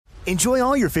Enjoy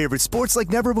all your favorite sports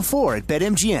like never before at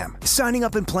BetMGM. Signing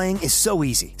up and playing is so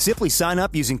easy. Simply sign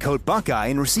up using code Buckeye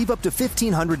and receive up to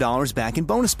 $1,500 back in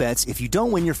bonus bets if you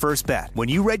don't win your first bet. When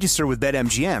you register with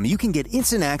BetMGM, you can get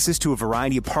instant access to a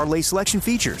variety of parlay selection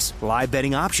features, live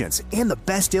betting options, and the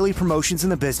best daily promotions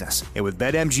in the business. And with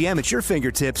BetMGM at your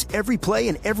fingertips, every play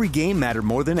and every game matter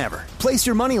more than ever. Place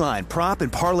your moneyline, prop,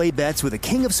 and parlay bets with the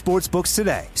king of sportsbooks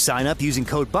today. Sign up using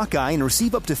code Buckeye and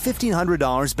receive up to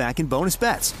 $1,500 back in bonus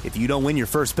bets if you don't win your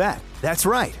first bet. That's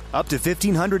right, up to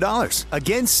 $1,500.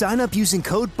 Again, sign up using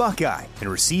code Buckeye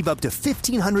and receive up to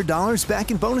 $1,500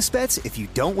 back in bonus bets if you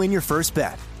don't win your first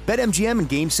bet. BetMGM and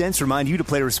GameSense remind you to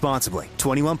play responsibly.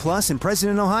 21 plus and present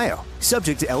in Ohio.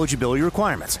 Subject to eligibility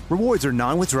requirements. Rewards are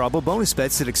non-withdrawable bonus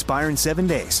bets that expire in 7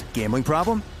 days. Gambling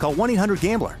problem? Call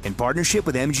 1-800-GAMBLER in partnership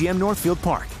with MGM Northfield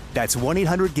Park. That's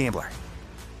 1-800-GAMBLER.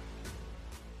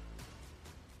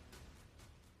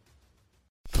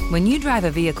 When you drive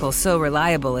a vehicle so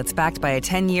reliable it's backed by a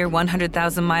 10-year,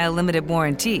 100,000-mile limited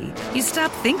warranty, you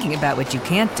stop thinking about what you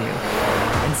can't do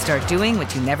and start doing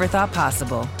what you never thought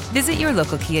possible. Visit your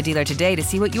local Kia dealer today to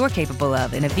see what you're capable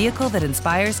of in a vehicle that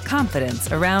inspires confidence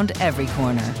around every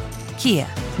corner. Kia,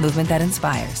 movement that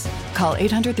inspires. Call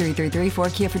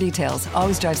 800-333-4KIA for details.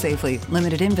 Always drive safely.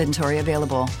 Limited inventory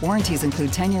available. Warranties include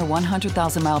 10-year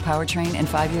 100,000-mile powertrain and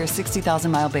 5-year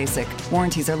 60,000-mile basic.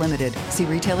 Warranties are limited. See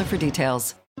retailer for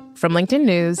details. From LinkedIn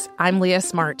News, I'm Leah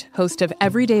Smart, host of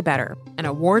Everyday Better, an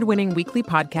award-winning weekly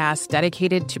podcast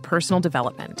dedicated to personal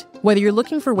development. Whether you're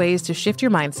looking for ways to shift your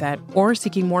mindset or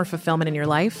seeking more fulfillment in your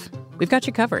life, we've got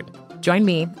you covered. Join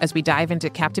me as we dive into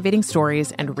captivating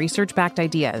stories and research-backed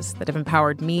ideas that have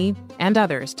empowered me and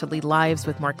others to lead lives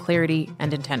with more clarity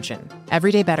and intention.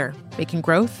 Everyday Better, making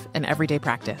growth an everyday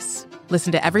practice.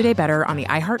 Listen to Everyday Better on the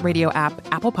iHeartRadio app,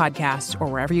 Apple Podcasts, or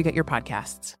wherever you get your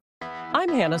podcasts. I'm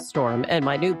Hannah Storm, and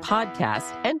my new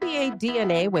podcast, NBA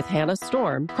DNA with Hannah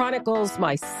Storm, chronicles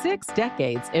my 6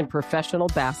 decades in professional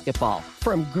basketball.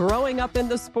 From growing up in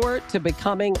the sport to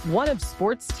becoming one of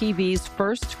sports TV's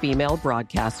first female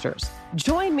broadcasters.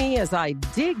 Join me as I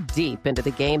dig deep into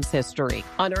the game's history,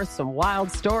 unearth some wild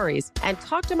stories, and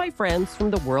talk to my friends from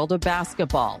the world of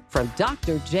basketball, from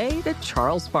Dr. J to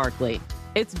Charles Barkley.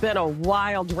 It's been a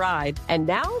wild ride, and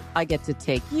now I get to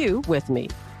take you with me.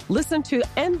 Listen to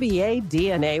NBA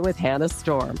DNA with Hannah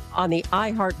Storm on the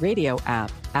iHeartRadio app,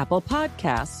 Apple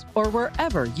Podcasts, or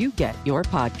wherever you get your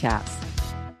podcasts.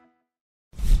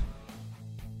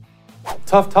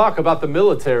 Tough talk about the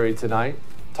military tonight.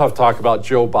 Tough talk about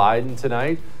Joe Biden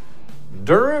tonight.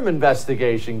 Durham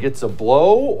investigation gets a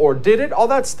blow, or did it? All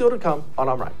that's still to come on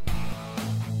I'm Right.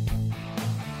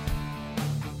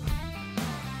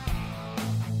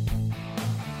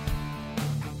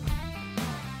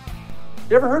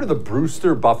 You ever heard of the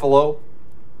Brewster Buffalo?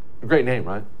 A great name,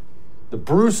 right? The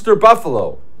Brewster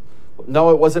Buffalo. No,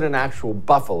 it wasn't an actual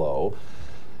buffalo.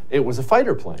 It was a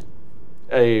fighter plane.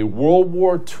 A World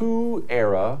War II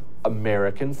era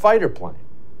American fighter plane.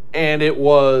 And it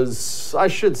was, I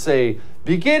should say,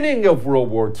 beginning of World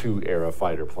War II era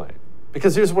fighter plane.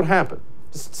 Because here's what happened.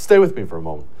 Just stay with me for a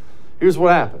moment. Here's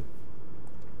what happened.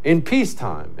 In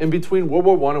peacetime, in between World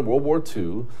War I and World War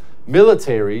II,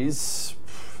 militaries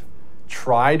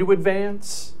try to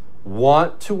advance,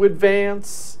 want to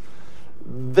advance.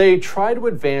 They try to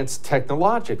advance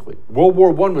technologically. World War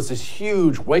I was this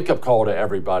huge wake-up call to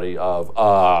everybody of,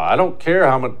 I don't care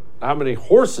how many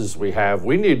horses we have,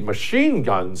 we need machine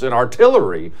guns and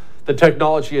artillery. The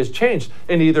technology has changed.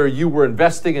 And either you were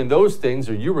investing in those things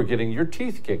or you were getting your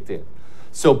teeth kicked in.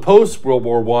 So post-World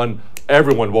War I,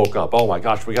 everyone woke up. Oh my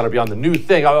gosh, we got to be on the new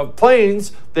thing.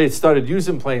 Planes, they started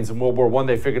using planes in World War I.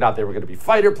 They figured out they were going to be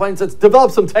fighter planes. Let's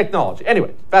develop some technology.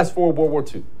 Anyway, fast forward World War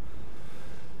II.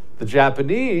 The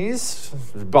Japanese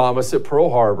bomb us at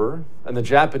Pearl Harbor, and the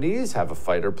Japanese have a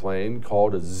fighter plane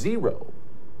called a Zero.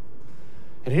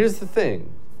 And here's the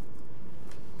thing.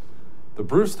 The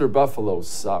Brewster Buffalo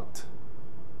sucked.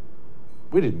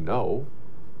 We didn't know.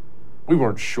 We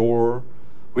weren't sure.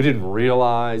 We didn't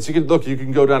realize. You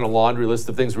can go down a laundry list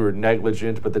of things we were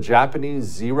negligent, but the Japanese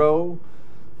Zero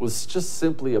was just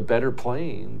simply a better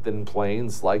plane than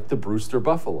planes like the Brewster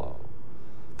Buffalo.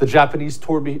 The Japanese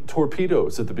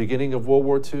torpedoes at the beginning of World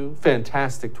War II,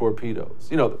 fantastic torpedoes.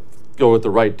 Go at the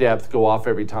right depth, go off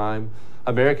every time.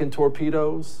 American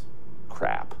torpedoes,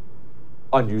 crap.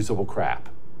 Unusable crap.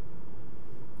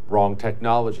 Wrong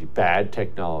technology, bad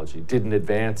technology, didn't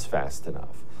advance fast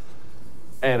enough.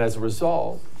 And as a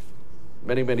result,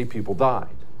 many, many people died.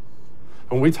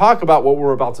 When we talk about what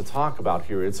we're about to talk about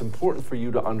here, it's important for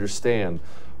you to understand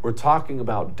we're talking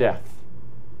about death.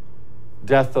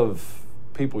 Death of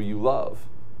people you love.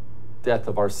 Death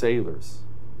of our sailors.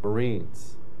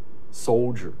 Marines,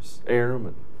 soldiers,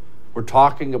 airmen. We're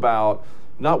talking about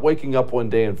not waking up one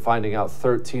day and finding out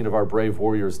 13 of our brave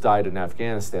warriors died in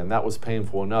Afghanistan. That was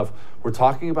painful enough. We're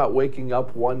talking about waking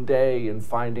up one day and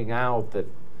finding out that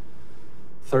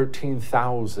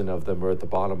 13,000 of them are at the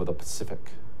bottom of the Pacific.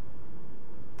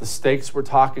 The stakes we're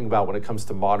talking about when it comes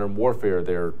to modern warfare,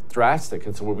 they're drastic.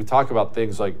 And so when we talk about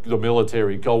things like the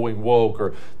military going woke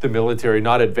or the military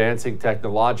not advancing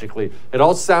technologically, it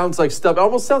all sounds like stuff. It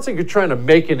almost sounds like you're trying to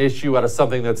make an issue out of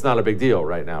something that's not a big deal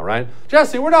right now, right?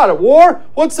 Jesse, we're not at war.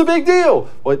 What's the big deal?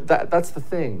 Well, that's the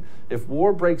thing. If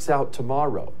war breaks out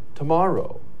tomorrow,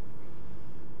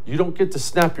 you don't get to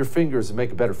snap your fingers and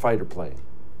make a better fighter plane.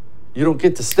 You don't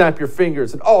get to snap your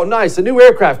fingers and, oh, nice, a new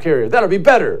aircraft carrier. That'll be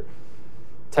better.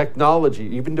 Technology,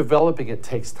 even developing it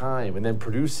takes time, and then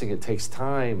producing it takes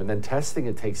time, and then testing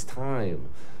it takes time.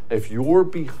 If you're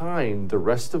behind the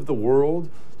rest of the world,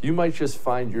 you might just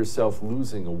find yourself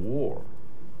losing a war.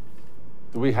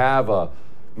 Do we have a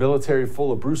military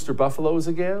full of Brewster Buffaloes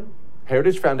again?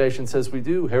 Heritage Foundation says we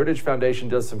do. Heritage Foundation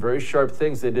does some very sharp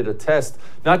things. They did a test,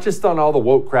 not just on all the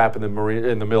woke crap in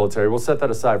the military. We'll set that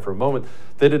aside for a moment.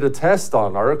 They did a test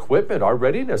on our equipment, our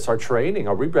readiness, our training.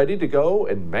 Are we ready to go?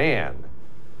 And man,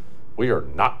 we are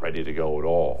not ready to go at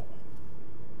all.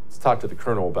 Let's talk to the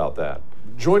Colonel about that.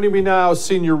 Joining me now,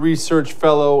 Senior Research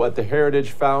Fellow at the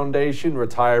Heritage Foundation,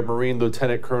 retired Marine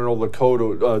Lieutenant Colonel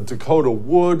Dakota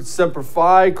Wood. Semper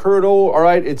Fi, Colonel. All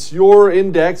right, it's your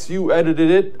index. You edited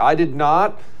it. I did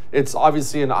not. It's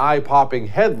obviously an eye-popping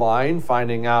headline,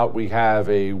 finding out we have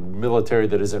a military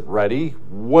that isn't ready.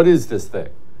 What is this thing?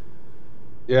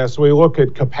 Yeah, so we look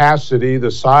at capacity,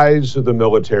 the size of the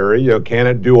military. Can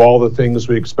it do all the things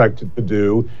we expect it to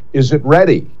do? Is it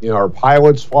ready? Are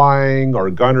pilots flying, are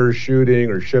gunners shooting,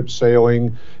 or ships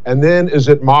sailing? And then is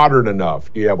it modern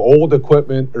enough? Do you have old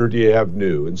equipment or do you have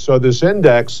new? And so this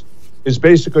index is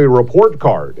basically a report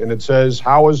card, and it says,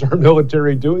 how is our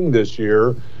military doing this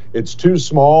year? It's too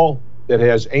small, it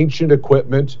has ancient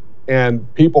equipment,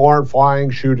 and people aren't flying,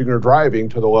 shooting, or driving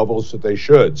to the levels that they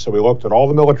should. So we looked at all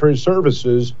the military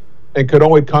services and could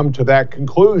only come to that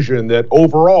conclusion that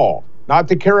overall, not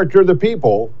the character of the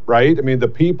people, right? I mean, the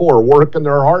people are working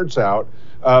their hearts out,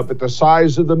 but the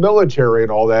size of the military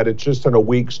and all that, it's just in a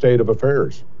weak state of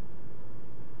affairs.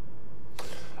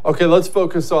 Okay, let's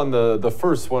focus on the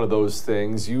first one of those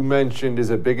things. You mentioned, is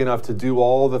it big enough to do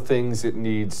all the things it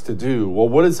needs to do? Well,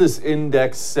 what is this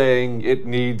index saying it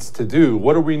needs to do?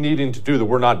 What are we needing to do that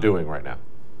we're not doing right now?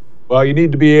 Well, you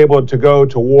need to be able to go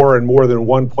to war in more than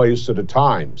one place at a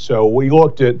time. So we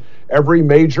looked at every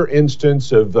major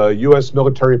instance of U.S.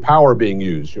 military power being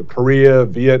used. Korea,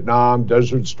 Vietnam,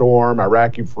 Desert Storm,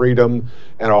 Iraqi freedom,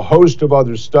 and a host of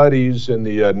other studies in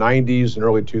the 90s and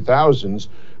early 2000s.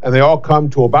 And they all come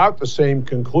to about the same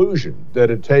conclusion,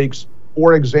 that it takes,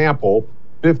 for example,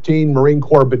 15 Marine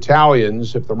Corps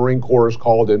battalions if the Marine Corps is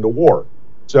called into war.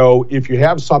 So if you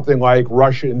have something like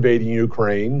Russia invading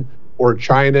Ukraine, or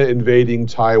China invading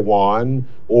Taiwan,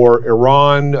 or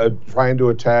Iran trying to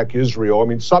attack Israel, I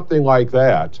mean, something like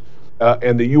that,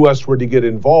 and the U.S. were to get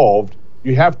involved,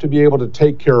 you have to be able to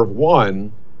take care of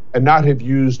one and not have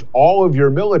used all of your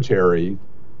military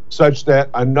such that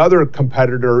another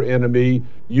competitor enemy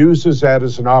uses that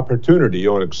as an opportunity,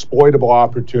 or an exploitable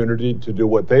opportunity to do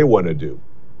what they want to do.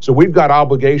 So we've got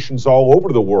obligations all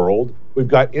over the world. We've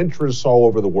got interests all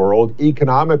over the world,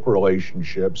 economic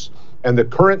relationships, and the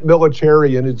current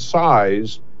military in its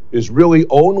size is really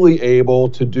only able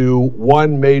to do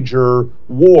one major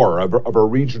war of a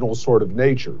regional sort of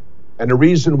nature. And the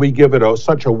reason we give it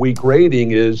such a weak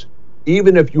rating is,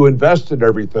 even if you invested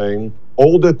everything,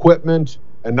 old equipment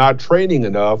and not training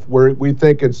enough, where we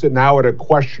think it's now at a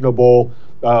questionable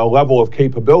level of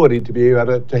capability to be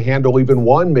able to handle even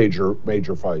one major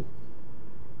fight.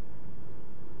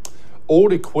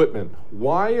 Old equipment.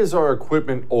 Why is our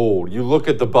equipment old? You look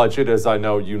at the budget, as I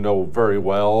know you know very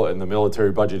well, and the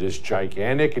military budget is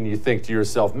gigantic, and you think to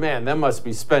yourself, man, that must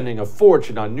be spending a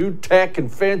fortune on new tech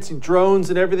and fancy drones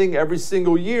and everything every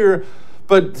single year.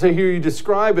 But to hear you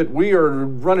describe it, we are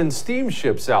running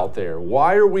steamships out there.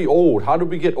 Why are we old? How did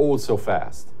we get old so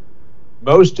fast?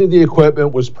 Most of the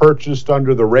equipment was purchased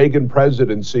under the Reagan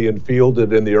presidency and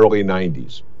fielded in the early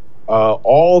 90s.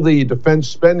 All the defense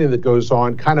spending that goes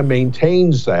on kind of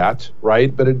maintains that,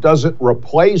 right? But it doesn't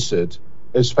replace it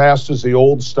as fast as the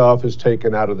old stuff is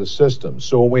taken out of the system.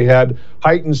 So when we had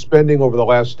heightened spending over the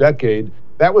last decade,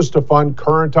 that was to fund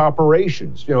current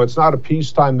operations. It's not a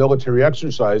peacetime military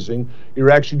exercising. You're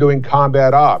actually doing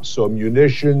combat ops, so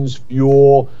munitions,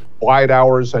 fuel, flight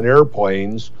hours on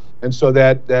airplanes. And so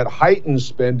that heightened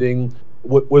spending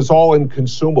was all in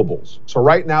consumables. So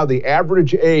right now, the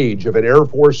average age of an Air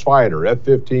Force fighter,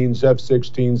 F-15s,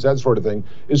 F-16s, that sort of thing,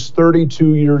 is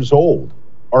 32 years old.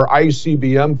 Our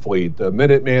ICBM fleet, the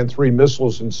Minuteman III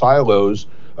missiles and silos,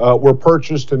 were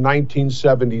purchased in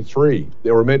 1973.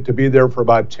 They were meant to be there for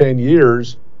about 10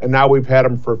 years, and now we've had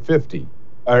them for 50.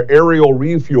 Aerial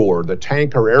refueler, the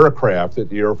tanker aircraft that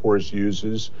the Air Force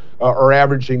uses, are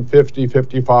averaging 50,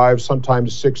 55,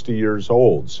 sometimes 60 years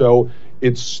old. So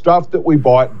it's stuff that we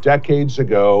bought decades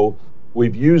ago.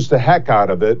 We've used the heck out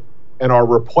of it, and our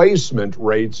replacement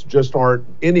rates just aren't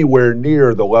anywhere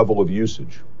near the level of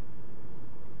usage.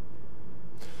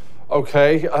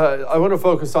 Okay, I want to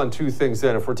focus on two things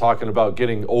then if we're talking about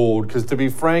getting old, because to be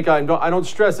frank, I don't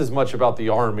stress as much about the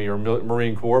Army or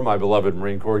Marine Corps, my beloved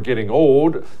Marine Corps, getting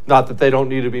old. Not that they don't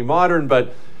need to be modern,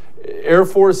 but Air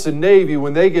Force and Navy,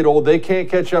 when they get old, they can't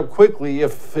catch up quickly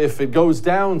if it goes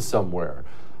down somewhere.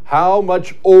 How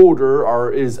much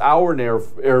older is our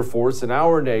Air Force and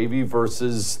our Navy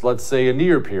versus, let's say, a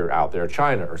near peer out there,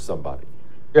 China or somebody?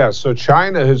 Yeah, so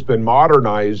China has been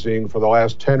modernizing for the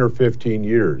last 10 or 15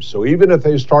 years. So even if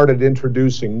they started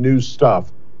introducing new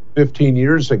stuff 15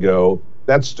 years ago,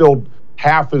 that's still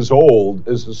half as old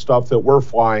as the stuff that we're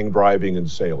flying, driving,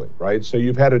 and sailing, right? So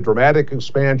you've had a dramatic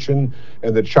expansion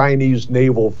in the Chinese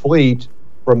naval fleet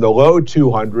from the low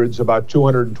 200s, about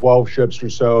 212 ships or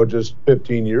so just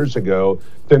 15 years ago,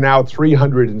 to now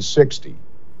 360.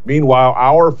 Meanwhile,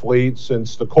 our fleet,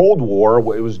 since the Cold War,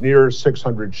 it was near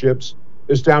 600 ships,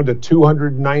 is down to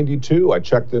 292. I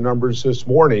checked the numbers this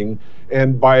morning,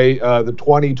 and by the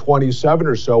 2027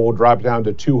 or so, we'll drop down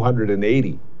to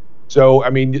 280. So, I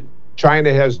mean,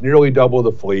 China has nearly double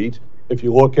the fleet. If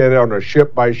you look at it on a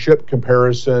ship-by-ship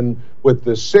comparison with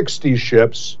the 60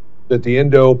 ships that the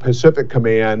Indo-Pacific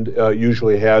Command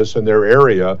usually has in their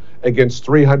area against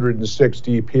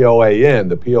 360 PLAN,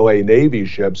 the PLA Navy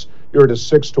ships, you're at a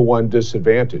 6-to-1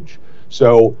 disadvantage.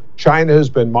 So China has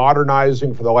been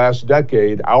modernizing for the last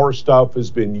decade. Our stuff has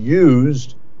been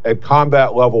used at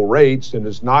combat level rates and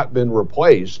has not been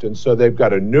replaced. And so they've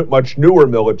got a much newer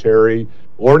military,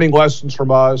 learning lessons from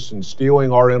us and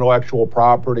stealing our intellectual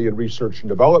property and research and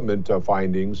development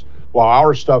findings, while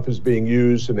our stuff is being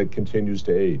used and it continues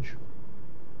to age.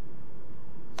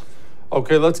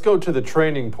 Okay, let's go to the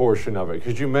training portion of it,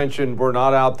 because you mentioned we're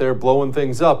not out there blowing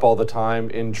things up all the time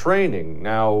in training.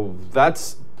 Now,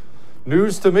 that's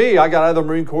news to me. I got out of the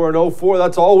Marine Corps in 2004.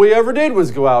 That's all we ever did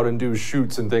was go out and do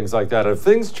shoots and things like that. Have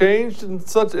things changed in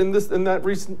that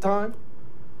recent time?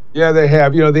 Yeah, they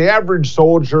have. You know, the average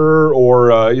soldier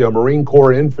or Marine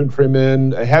Corps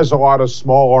infantryman has a lot of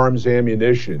small arms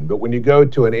ammunition, but when you go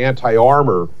to an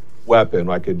anti-armor weapon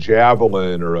like a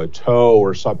javelin or a TOW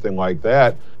or something like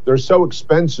that, they're so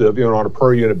expensive, on a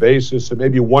per unit basis that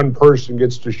maybe one person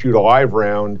gets to shoot a live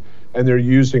round and they're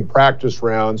using practice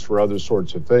rounds for other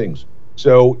sorts of things.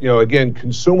 So, again,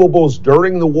 consumables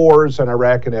during the wars in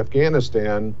Iraq and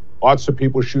Afghanistan, lots of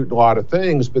people shooting a lot of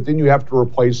things, but then you have to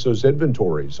replace those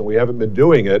inventories. And we haven't been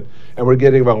doing it, and we're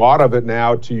getting a lot of it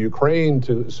now to Ukraine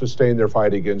to sustain their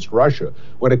fight against Russia.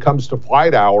 When it comes to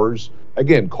flight hours,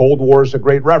 again, Cold War is a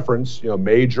great reference,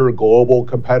 major global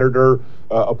competitor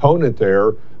opponent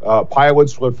there.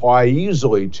 Pilots would fly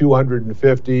easily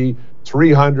 250,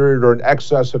 300, or in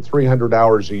excess of 300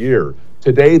 hours a year.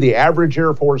 Today, the average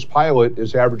Air Force pilot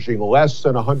is averaging less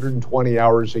than 120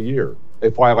 hours a year.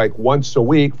 They fly like once a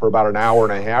week for about an hour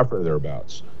and a half or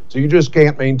thereabouts. So you just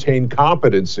can't maintain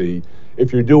competency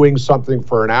if you're doing something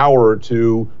for an hour or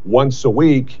two once a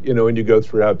week, and you go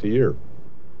throughout the year.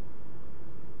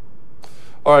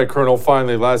 All right, Colonel,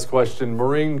 finally, last question.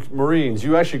 Marines,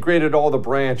 you actually graded all the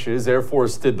branches. Air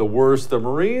Force did the worst. The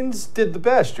Marines did the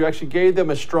best. You actually gave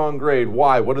them a strong grade.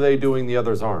 Why? What are they doing the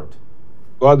others aren't?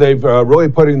 Well, they've really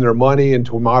putting their money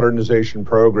into a modernization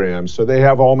program. So they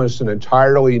have almost an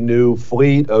entirely new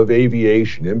fleet of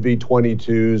aviation,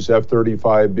 MV-22s,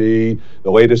 F-35B,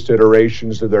 the latest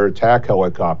iterations of their attack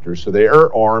helicopters. So the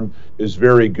air arm is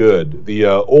very good. The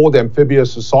old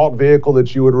amphibious assault vehicle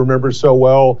that you would remember so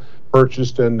well,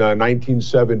 purchased in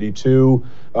 1972,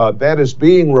 that is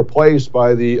being replaced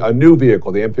by a new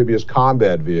vehicle, the amphibious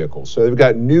combat vehicle. So they've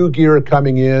got new gear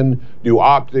coming in, new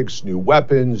optics, new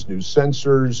weapons, new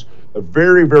sensors. They're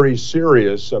very, very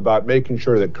serious about making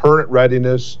sure that current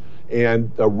readiness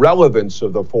and the relevance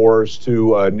of the force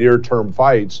to near-term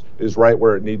fights is right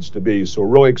where it needs to be. So we're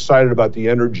really excited about the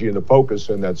energy and the focus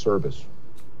in that service.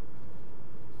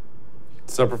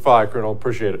 Semper Fi, Colonel.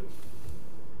 Appreciate it.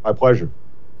 My pleasure.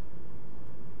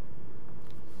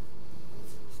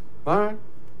 All right.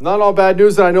 Not all bad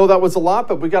news, and I know that was a lot,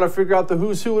 but we got to figure out the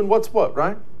who's who and what's what,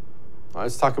 right? All right,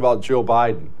 let's talk about Joe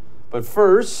Biden. But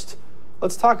first,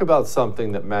 Let's talk about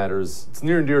something that matters. It's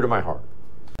near and dear to my heart.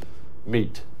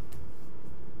 Meat.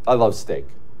 I love steak.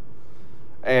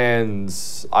 And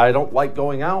I don't like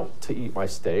going out to eat my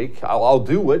steak. I'll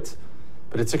do it,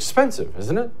 but it's expensive,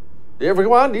 isn't it? You ever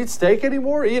go out and eat steak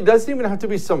anymore? It doesn't even have to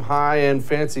be some high-end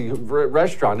fancy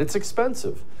restaurant. It's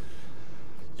expensive.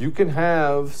 You can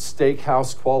have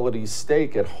steakhouse quality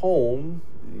steak at home.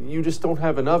 You just don't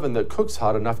have an oven that cooks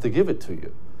hot enough to give it to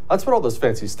you. That's what all those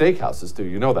fancy steakhouses do.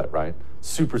 You know that, right?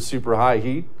 Super, super high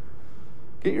heat.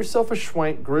 Get yourself a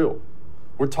Schwank grill.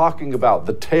 We're talking about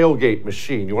the tailgate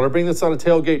machine. You want to bring this on a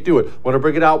tailgate? Do it. Want to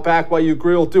bring it out back while you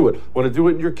grill? Do it. Want to do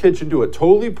it in your kitchen? Do it.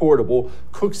 Totally portable.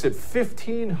 Cooks at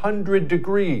 1,500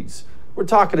 degrees. We're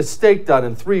talking a steak done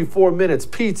in 3-4 minutes.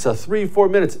 Pizza, 3-4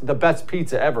 minutes. The best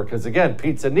pizza ever. Because again,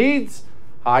 pizza needs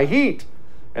high heat.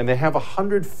 And they have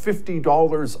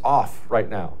 $150 off right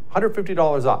now.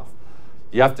 $150 off.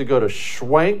 You have to go to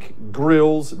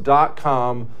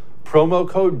schwankgrills.com. Promo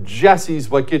code Jesse's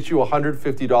what gets you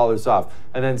 $150 off.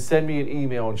 And then send me an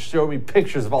email and show me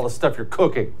pictures of all the stuff you're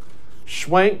cooking.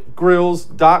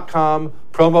 schwankgrills.com.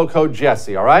 Promo code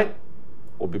Jesse, all right?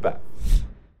 We'll be back.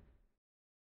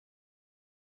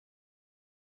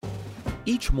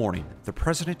 Each morning, the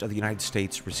President of the United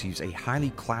States receives a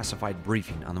highly classified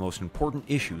briefing on the most important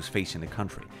issues facing the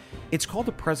country. It's called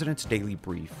the President's Daily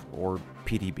Brief, or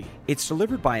PDB. It's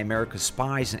delivered by America's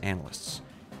spies and analysts.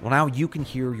 Well, now you can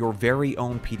hear your very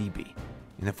own PDB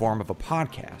in the form of a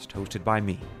podcast hosted by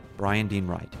me, Brian Dean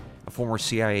Wright, a former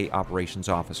CIA operations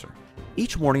officer.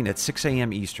 Each morning at 6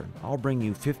 a.m. Eastern, I'll bring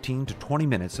you 15 to 20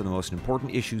 minutes of the most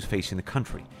important issues facing the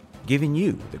country, giving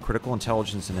you the critical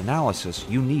intelligence and analysis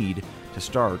you need to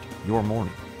start your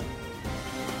morning.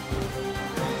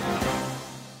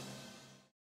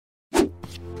 The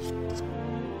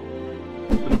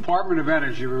Department of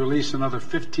Energy will release another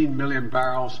 15 million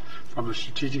barrels from the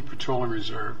Strategic Petroleum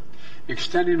Reserve,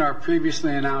 extending our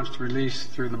previously announced release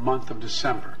through the month of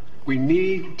December. We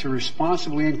need to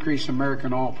responsibly increase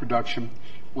American oil production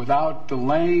without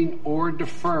delaying or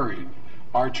deferring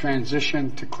our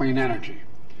transition to clean energy.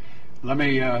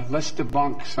 Let's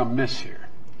debunk some myths here.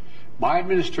 My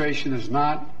administration has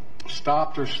not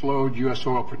stopped or slowed U.S.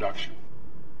 oil production.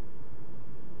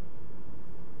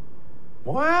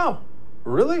 Wow.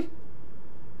 Really?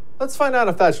 Let's find out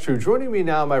if that's true. Joining me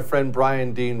now, my friend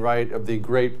Brian Dean Wright of the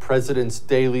great President's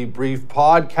Daily Brief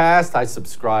podcast. I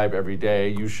subscribe every day.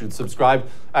 You should subscribe.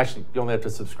 Actually, you only have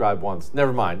to subscribe once.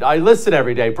 Never mind. I listen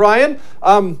every day. Brian,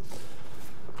 Joe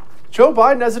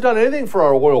Biden hasn't done anything for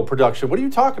our oil production. What are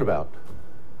you talking about?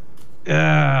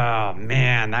 Oh,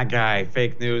 man, that guy,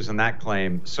 fake news on that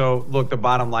claim. So, look, the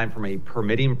bottom line from a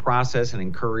permitting process and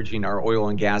encouraging our oil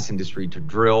and gas industry to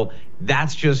drill,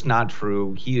 that's just not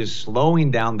true. He is slowing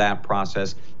down that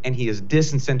process, and he is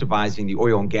disincentivizing the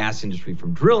oil and gas industry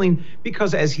from drilling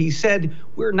because, as he said,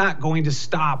 we're not going to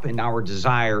stop in our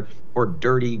desire for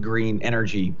dirty green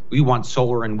energy. We want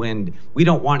solar and wind. We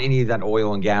don't want any of that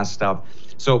oil and gas stuff.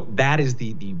 So that is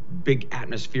the big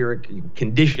atmospheric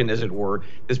condition, as it were,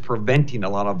 that's preventing a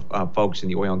lot of folks in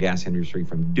the oil and gas industry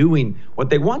from doing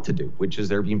what they want to do, which is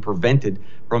they're being prevented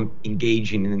from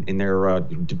engaging in their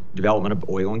development of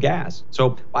oil and gas.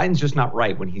 So Biden's just not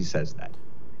right when he says that.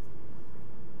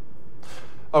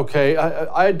 Okay,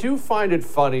 I do find it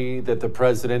funny that the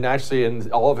president, actually, and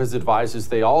all of his advisors,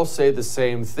 they all say the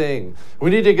same thing. We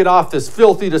need to get off this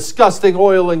filthy, disgusting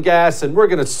oil and gas, and we're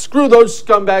going to screw those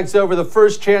scumbags over the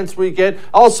first chance we get.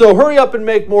 Also, hurry up and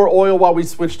make more oil while we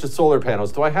switch to solar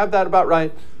panels. Do I have that about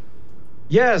right?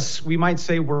 Yes, we might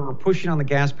say we're pushing on the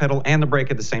gas pedal and the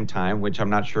brake at the same time, which I'm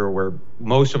not sure where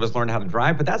most of us learned how to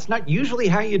drive, but that's not usually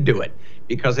how you do it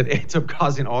because it ends up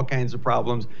causing all kinds of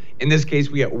problems. In this case,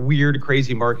 we got weird,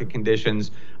 crazy market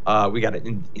conditions. We got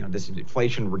this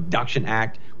Inflation Reduction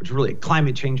Act, which is really a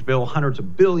climate change bill, hundreds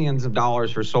of billions of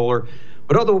dollars for solar.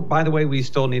 But by the way, we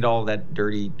still need all that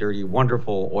dirty, dirty,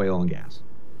 wonderful oil and gas.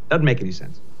 Doesn't make any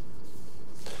sense.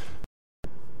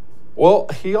 Well,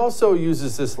 he also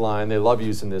uses this line, they love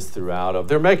using this throughout, of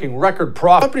they're making record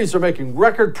profits. Companies are making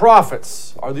record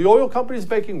profits. Are the oil companies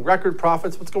making record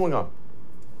profits? What's going on?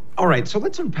 All right, so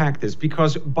let's unpack this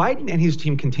because Biden and his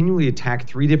team continually attack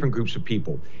three different groups of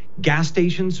people: gas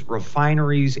stations,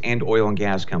 refineries, and oil and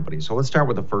gas companies. So let's start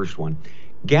with the first one.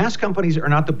 Gas companies are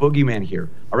not the boogeyman here.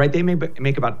 All right, they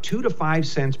make about 2 to 5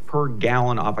 cents per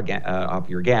gallon off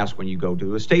your gas when you go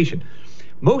to a station.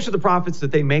 Most of the profits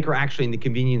that they make are actually in the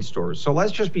convenience stores. So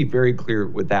let's just be very clear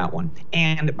with that one.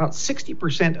 And about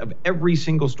 60% of every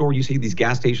single store you see these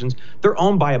gas stations, they're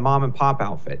owned by a mom and pop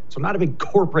outfit. So not a big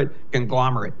corporate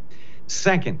conglomerate.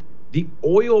 Second, the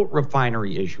oil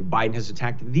refinery issue. Biden has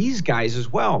attacked these guys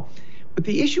as well. But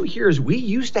the issue here is we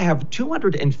used to have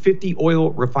 250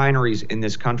 oil refineries in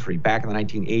this country back in the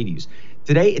 1980s.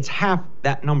 Today, it's half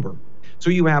that number. So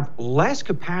you have less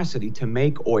capacity to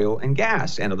make oil and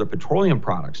gas and other petroleum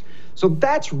products. So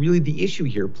that's really the issue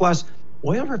here. Plus,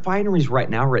 oil refineries right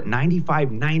now are at 95,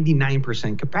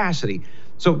 99% capacity.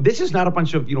 So this is not a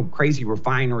bunch of, crazy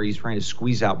refineries trying to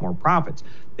squeeze out more profits.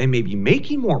 They may be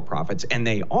making more profits, and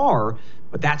they are,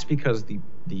 but that's because the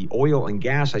oil and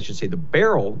gas, I should say,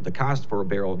 the cost for a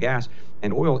barrel of gas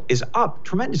and oil is up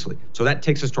tremendously. So that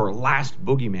takes us to our last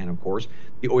boogeyman, of course,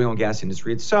 the oil and gas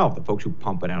industry itself, the folks who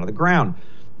pump it out of the ground.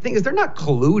 The thing is, they're not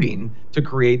colluding to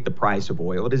create the price of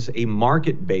oil. It is a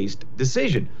market-based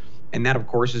decision. And that, of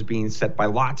course, is being set by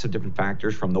lots of different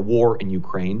factors, from the war in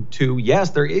Ukraine to, yes,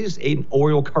 there is an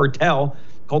oil cartel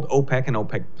called OPEC and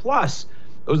OPEC Plus.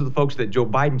 Those are the folks that Joe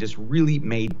Biden just really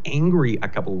made angry a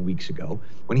couple of weeks ago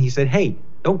when he said, hey,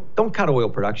 don't cut oil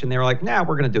production. They were like, nah,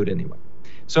 we're going to do it anyway.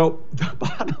 So the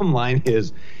bottom line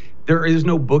is there is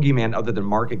no boogeyman other than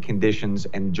market conditions,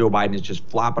 and Joe Biden is just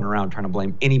flopping around trying to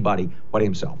blame anybody but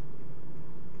himself.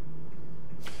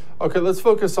 Okay, let's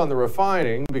focus on the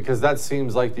refining, because that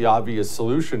seems like the obvious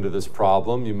solution to this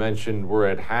problem. You mentioned we're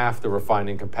at half the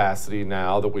refining capacity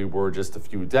now that we were just a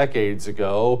few decades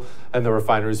ago, and the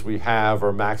refineries we have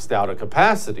are maxed out at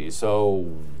capacity.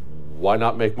 So why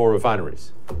not make more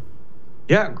refineries?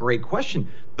 Yeah, great question.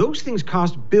 Those things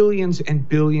cost billions and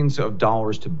billions of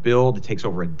dollars to build. It takes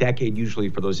over a decade usually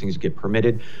for those things to get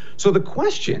permitted. So the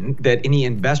question that any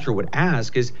investor would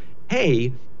ask is,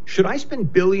 hey, should I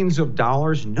spend billions of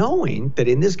dollars knowing that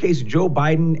in this case, Joe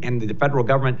Biden and the federal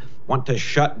government want to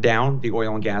shut down the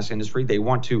oil and gas industry? They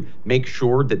want to make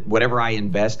sure that whatever I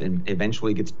invest in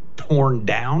eventually gets torn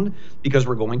down because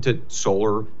we're going to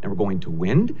solar and we're going to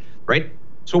wind, right?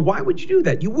 So why would you do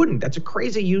that? You wouldn't. That's a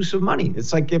crazy use of money.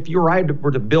 It's like if you or I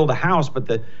were to build a house, but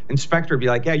the inspector would be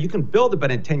like, yeah, you can build it,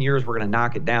 but in 10 years, we're going to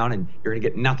knock it down and you're going to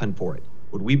get nothing for it.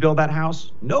 Would we build that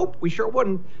house? Nope, we sure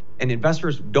wouldn't. And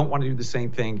investors don't want to do the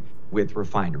same thing with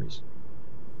refineries.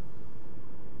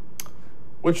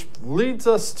 Which leads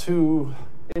us to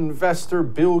investor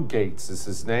Bill Gates is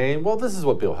his name. Well, this is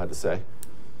what Bill had to say.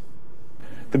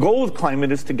 The goal of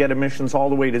climate is to get emissions all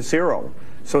the way to zero.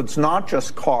 So it's not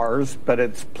just cars, but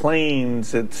it's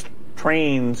planes, it's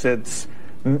trains, it's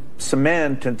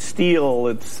cement, it's steel,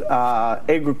 it's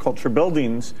agriculture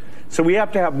buildings. So we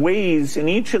have to have ways in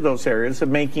each of those areas of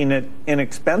making it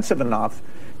inexpensive enough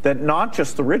that not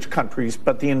just the rich countries,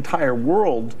 but the entire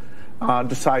world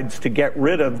decides to get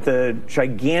rid of the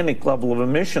gigantic level of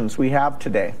emissions we have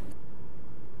today.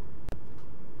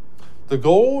 The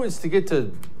goal is to get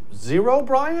to zero,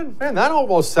 Brian? Man, that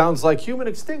almost sounds like human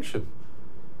extinction.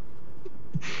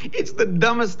 It's the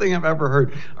dumbest thing I've ever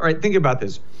heard. All right, think about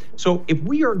this. So if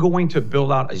we are going to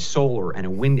build out a solar and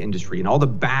a wind industry and all the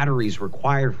batteries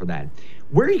required for that,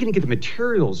 where are you going to get the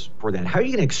materials for that? How are you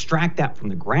going to extract that from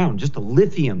the ground? Just the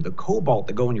lithium, the cobalt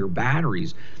that go in your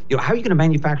batteries. How are you going to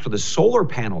manufacture the solar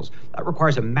panels? That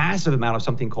requires a massive amount of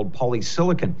something called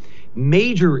polysilicon,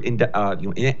 major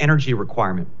energy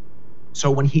requirement. So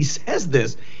when he says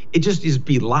this, it just is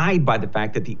belied by the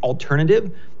fact that the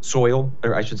alternative solar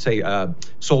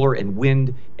and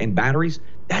wind and batteries,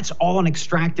 that's all an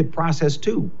extractive process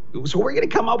too. So we're going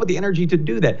to come up with the energy to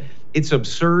do that. It's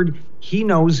absurd. He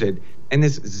knows it. And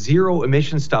this zero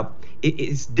emission stuff,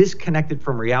 it's disconnected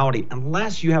from reality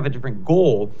unless you have a different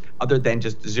goal other than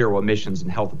just zero emissions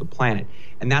and health of the planet.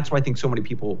 And that's why I think so many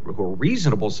people who are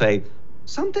reasonable say,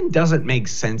 something doesn't make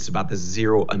sense about this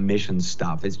zero emission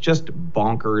stuff. It's just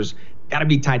bonkers. Got to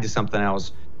be tied to something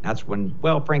else. That's when,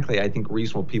 well, frankly, I think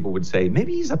reasonable people would say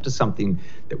maybe he's up to something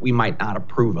that we might not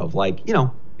approve of, like,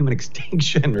 human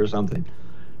extinction or something.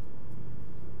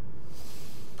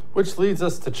 Which leads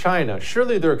us to China.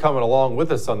 Surely they're coming along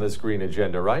with us on this green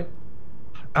agenda, right?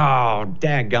 Oh,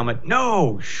 dadgummit.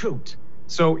 No, shoot.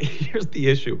 So here's the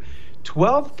issue.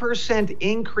 12%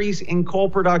 increase in coal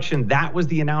production. That was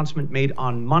the announcement made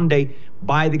on Monday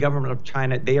by the government of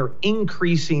China. They are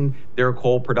increasing their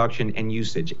coal production and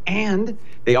usage. And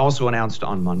they also announced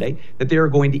on Monday that they are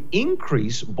going to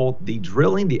increase both the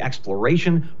drilling, the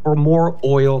exploration for more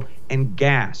oil and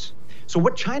gas. So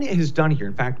what China has done here,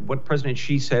 in fact, what President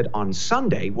Xi said on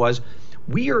Sunday was,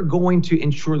 we are going to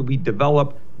ensure that we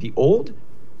develop the old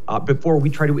before we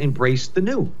try to embrace the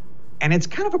new. And it's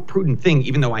kind of a prudent thing,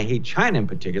 even though I hate China in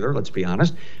particular, let's be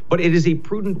honest, but it is a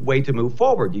prudent way to move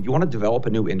forward. If you want to develop a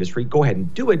new industry, go ahead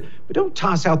and do it, but don't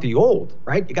toss out the old,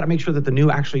 right? You got to make sure that the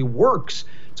new actually works.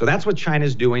 So that's what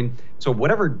China's doing. So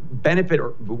whatever benefit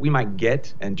we might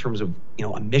get in terms of,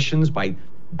 emissions by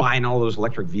buying all those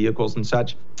electric vehicles and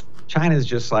such, China's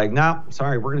just like, no,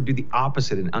 sorry, we're going to do the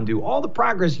opposite and undo all the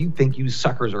progress you think you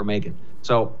suckers are making.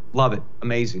 So love it.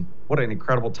 Amazing. What an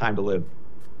incredible time to live.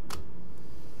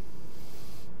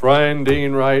 Brian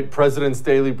Dean Wright, President's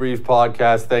Daily Brief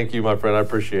podcast. Thank you, my friend. I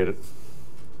appreciate it.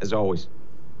 As always.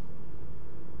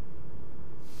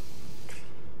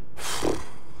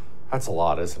 That's a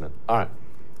lot, isn't it? All right.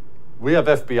 We have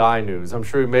FBI news. I'm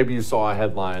sure maybe you saw a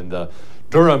headline, the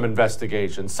Durham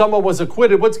investigation. Someone was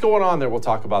acquitted. What's going on there? We'll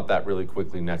talk about that really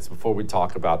quickly next. Before we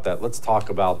talk about that, let's talk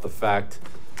about the fact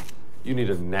you need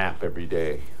a nap every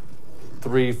day.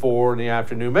 3, 4 in the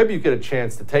afternoon. Maybe you get a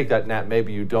chance to take that nap.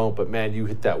 Maybe you don't. But, man, you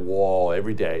hit that wall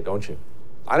every day, don't you?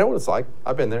 I know what it's like.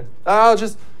 I've been there. I'll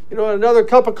just, another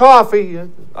cup of coffee.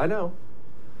 I know.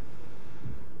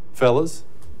 Fellas,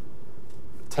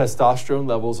 testosterone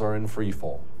levels are in free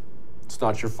fall. It's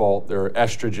not your fault. There are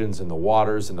estrogens in the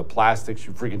waters, in the plastics.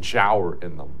 You freaking shower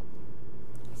in them.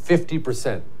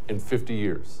 50% in 50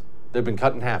 years. They've been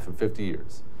cut in half in 50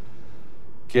 years.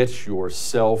 Get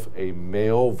yourself a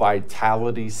Male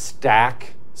Vitality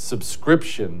Stack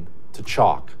subscription to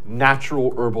Chalk,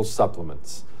 natural herbal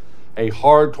supplements, a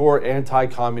hardcore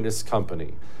anti-communist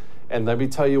company. And let me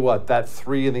tell you what, that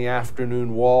 3 in the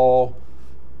afternoon wall,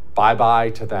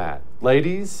 bye-bye to that.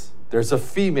 Ladies, there's a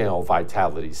female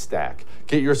Vitality Stack.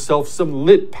 Get yourself some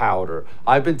lit powder.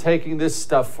 I've been taking this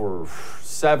stuff for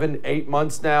 7, 8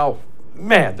 months now.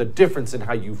 Man, the difference in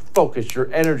how you focus your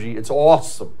energy, it's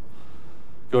awesome.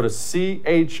 Go to CHOQ.com,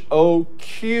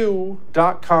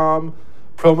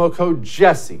 promo code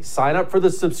Jesse. Sign up for the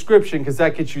subscription because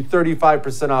that gets you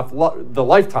 35% off the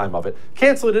lifetime of it.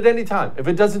 Cancel it at any time. If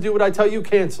it doesn't do what I tell you,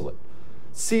 cancel it.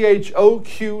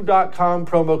 CHOQ.com,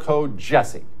 promo code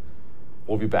Jesse.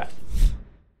 We'll be back.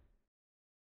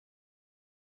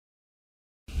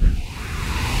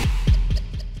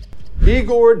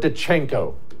 Igor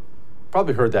Danchenko.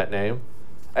 Probably heard that name.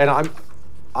 And I'm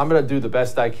going to do the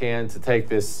best I can to take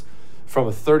this from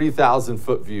a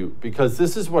 30,000-foot view, because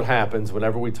this is what happens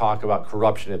whenever we talk about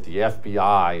corruption at the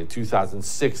FBI in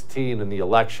 2016 in the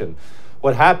election.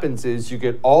 What happens is you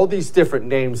get all these different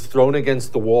names thrown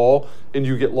against the wall and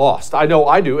you get lost. I know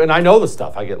I do, and I know the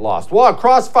stuff. I get lost. Well, a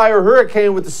crossfire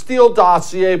hurricane with the Steele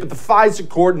dossier, but the FISA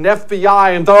court and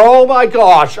FBI, and oh my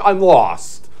gosh, I'm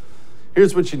lost.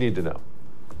 Here's what you need to know.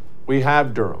 We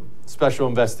have Durham, Special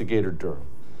Investigator Durham.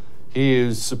 He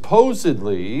is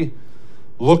supposedly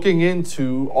looking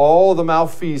into all the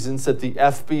malfeasance at the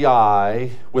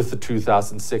FBI with the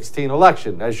 2016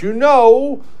 election. As you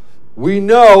know, we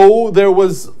know there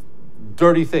was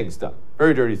dirty things done,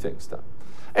 very dirty things done.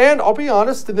 And I'll be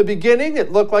honest, in the beginning,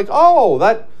 it looked like, oh,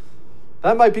 that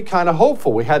might be kind of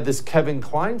hopeful. We had this Kevin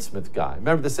Kleinsmith guy.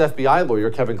 Remember this FBI lawyer,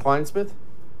 Kevin Kleinsmith?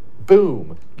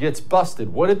 Boom, gets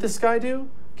busted. What did this guy do?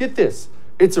 Get this.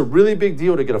 It's a really big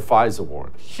deal to get a FISA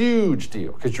warrant. Huge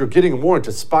deal, because you're getting a warrant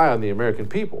to spy on the American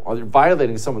people. You're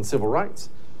violating someone's civil rights.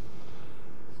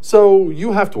 So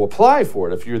you have to apply for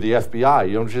it if you're the FBI.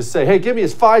 You don't just say, hey, give me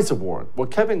his FISA warrant. Well,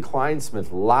 Kevin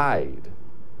Kleinsmith lied,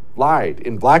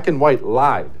 in black and white,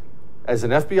 lied. As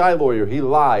an FBI lawyer, he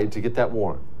lied to get that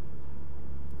warrant.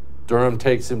 Durham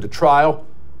takes him to trial.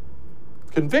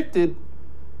 Convicted,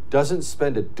 doesn't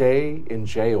spend a day in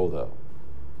jail, though.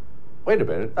 Wait a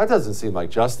minute, that doesn't seem like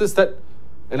justice. That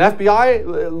an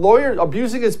FBI lawyer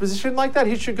abusing his position like that,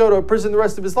 he should go to prison the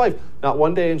rest of his life. Not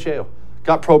 1 day in jail.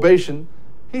 Got probation.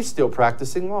 He's still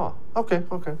practicing law. Okay.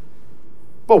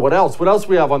 Well, what else? What else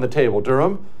we have on the table,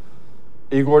 Durham?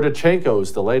 Igor Danchenko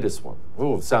is the latest one.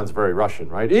 Ooh, sounds very Russian,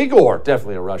 right? Igor,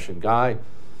 definitely a Russian guy.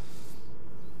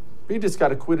 He just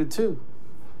got acquitted too.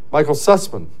 Michael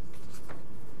Sussman,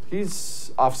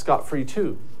 he's off scot-free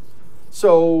too.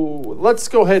 So let's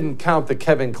go ahead and count the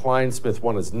Kevin Kleinsmith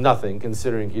one as nothing,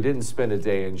 considering he didn't spend a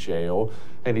day in jail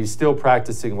and he's still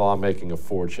practicing law, making a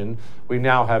fortune. We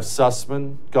now have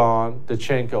Sussman gone,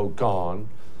 Danchenko gone.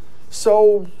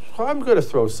 So I'm going to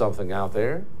throw something out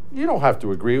there. You don't have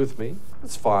to agree with me.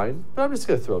 It's fine. But I'm just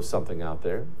going to throw something out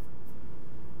there.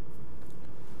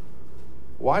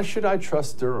 Why should I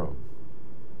trust Durham?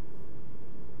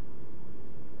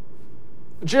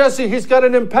 Jesse, he's got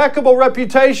an impeccable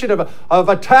reputation of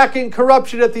attacking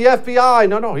corruption at the FBI.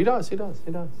 No, he does.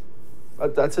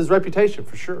 That's his reputation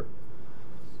for sure.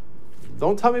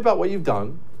 Don't tell me about what you've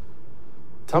done.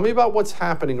 Tell me about what's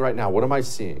happening right now. What am I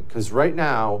seeing? Because right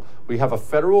now, we have a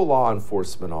federal law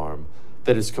enforcement arm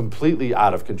that is completely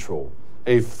out of control.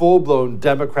 A full-blown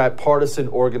Democrat partisan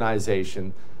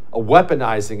organization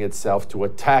weaponizing itself to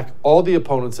attack all the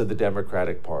opponents of the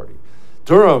Democratic Party.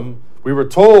 Durham, we were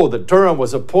told that Durham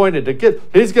was appointed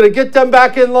he's going to get them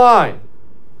back in line.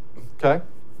 Okay?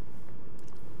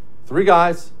 3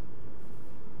 guys,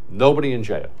 Nobody in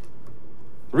jail.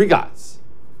 3 guys.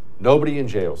 Nobody in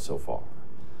jail so far.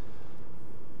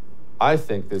 I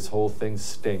think this whole thing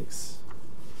stinks.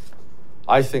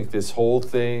 I think this whole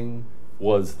thing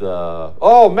was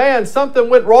oh man, something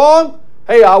went wrong.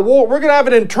 Hey, we're going to have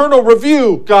an internal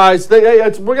review, guys. We're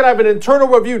going to have an internal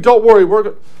review. Don't worry.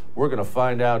 We're going to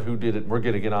find out who did it. We're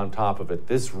going to get on top of it.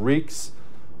 This reeks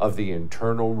of the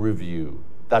internal review.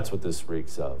 That's what this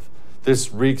reeks of.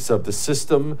 This reeks of the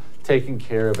system taking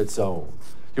care of its own.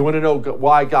 You want to know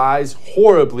why guys,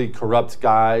 horribly corrupt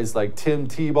guys like Tim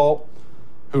Tebow,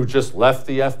 who just left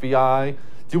the FBI,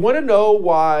 do you want to know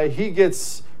why he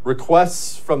gets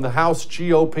requests from the House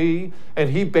GOP and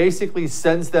he basically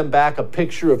sends them back a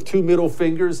picture of 2 middle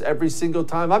fingers every single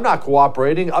time? I'm not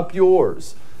cooperating, up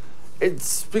yours.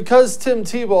 It's because Tim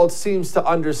Tebow seems to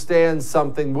understand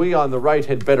something we on the right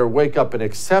had better wake up and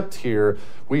accept here.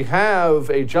 We have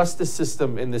a justice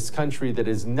system in this country that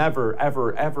is never,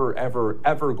 ever, ever, ever,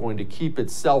 ever going to keep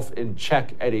itself in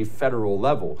check at a federal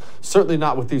level. Certainly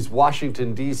not with these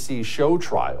Washington, D.C. show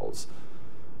trials.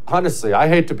 Honestly, I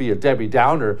hate to be a Debbie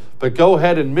Downer, but go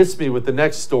ahead and miss me with the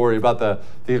next story about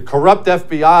the corrupt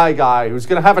FBI guy who's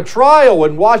going to have a trial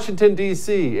in Washington,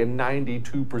 D.C., in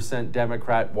 92%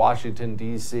 Democrat Washington,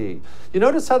 D.C. You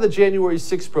notice how the January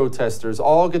 6 protesters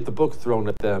all get the book thrown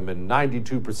at them in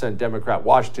 92% Democrat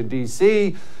Washington,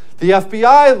 D.C., the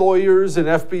FBI lawyers and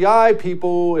FBI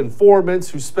people,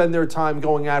 informants who spend their time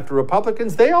going after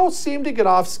Republicans, they all seem to get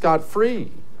off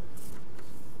scot-free.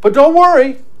 But don't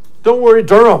worry. Don't worry,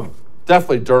 Durham.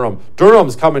 Definitely Durham.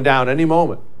 Durham's coming down any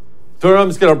moment.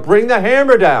 Durham's going to bring the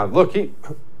hammer down. Look,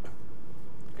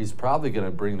 he's probably going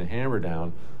to bring the hammer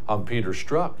down on Peter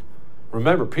Strzok.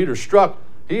 Remember, Peter Strzok,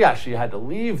 he actually had to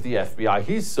leave the FBI.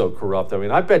 He's so corrupt. I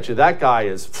mean, I bet you that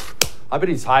guy I bet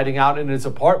he's hiding out in his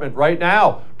apartment right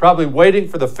now, probably waiting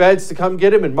for the feds to come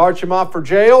get him and march him off for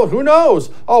jail. Who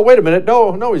knows? Oh, wait a minute.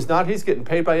 No, he's not. He's getting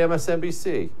paid by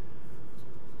MSNBC.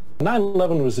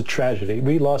 9/11 was a tragedy.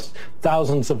 We lost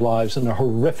thousands of lives in a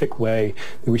horrific way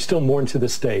that we still mourn to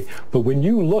this day. But when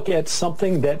you look at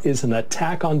something that is an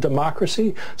attack on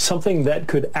democracy, something that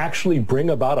could actually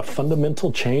bring about a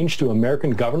fundamental change to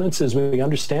American governance as we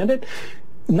understand it,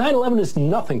 9/11 is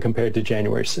nothing compared to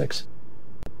January 6th.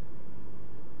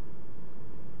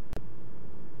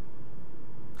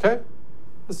 Okay,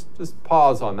 just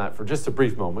pause on that for just a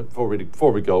brief moment before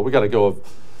we go. We got to go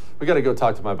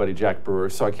talk to my buddy Jack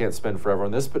Brewer, so I can't spend forever on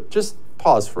this, but just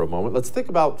pause for a moment. Let's think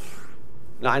about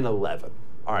 9/11.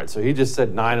 All right, so he just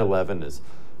said 9/11 is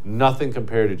nothing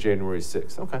compared to January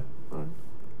 6th. Okay, all right.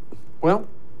 Well,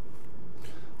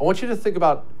 I want you to think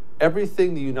about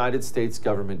everything the United States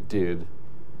government did,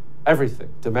 everything,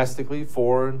 domestically,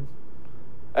 foreign,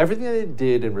 everything they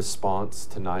did in response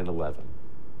to 9/11.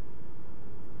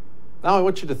 Now I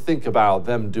want you to think about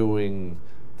them doing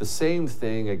the same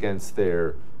thing against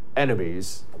their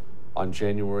enemies on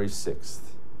January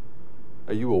 6th.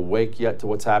 Are you awake yet to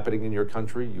what's happening in your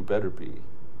country? You better be.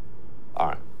 All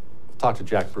right, we'll talk to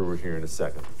Jack Brewer here in a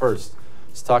second. First,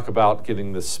 let's talk about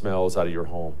getting the smells out of your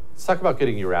home. Let's talk about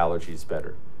getting your allergies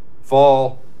better.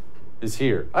 Fall is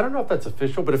here. I don't know if that's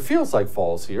official, but it feels like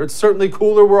fall's here. It's certainly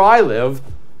cooler where I live.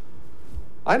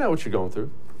 I know what you're going through.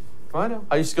 I know.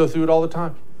 I used to go through it all the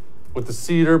time. With the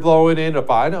cedar blowing in.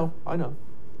 I know.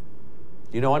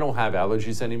 You know, I don't have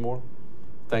allergies anymore,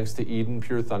 thanks to Eden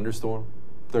Pure Thunderstorm.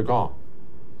 They're gone.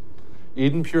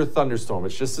 Eden Pure Thunderstorm,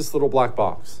 it's just this little black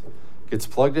box. Gets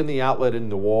plugged in the outlet in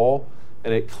the wall,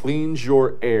 and it cleans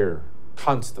your air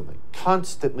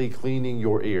constantly cleaning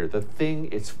your ear. The thing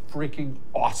is freaking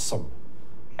awesome.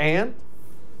 And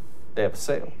they have a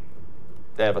sale.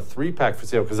 They have a 3-pack for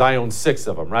sale because I own 6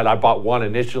 of them, right? I bought 1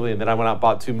 initially, and then I went out and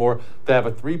bought 2 more. They have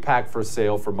a 3-pack for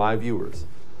sale for my viewers.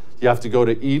 You have to go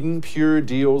to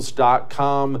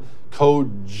EdenPureDeals.com.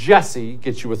 Code Jesse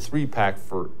gets you a 3-pack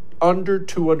for under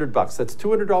 $200. That's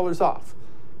 $200 off.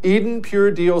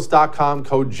 EdenPureDeals.com.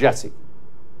 Code Jesse.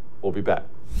 We'll be back.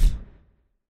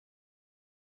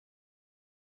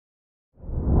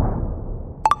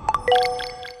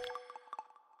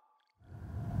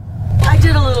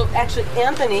 Actually,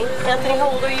 Anthony,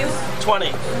 how old are you?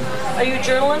 20. Are you a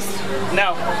journalist?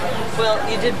 No. Well,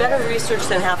 you did better research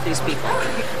than half these people.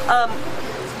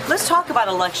 Let's talk about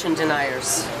election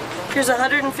deniers. Here's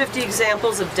 150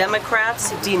 examples of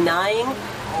Democrats denying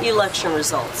election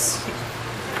results.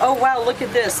 Oh wow, look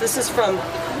at this. This is from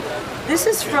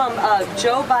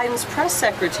Joe Biden's press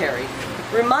secretary.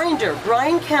 Reminder,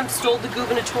 Brian Kemp stole the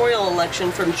gubernatorial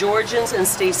election from Georgians and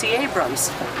Stacey Abrams.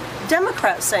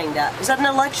 Democrats saying that. Is that an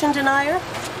election denier?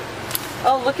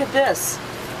 Oh, look at this.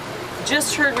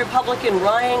 Just heard Republican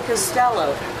Ryan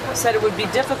Costello said it would be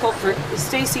difficult for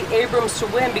Stacey Abrams to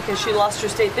win because she lost her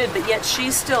state bid, but yet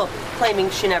she's still claiming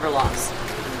she never lost.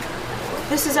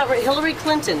 This is outright. Hillary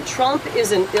Clinton. Trump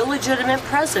is an illegitimate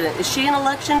president. Is she an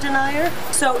election denier?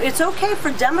 So it's okay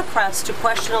for Democrats to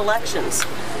question elections,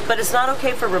 but it's not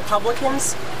okay for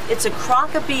Republicans. It's a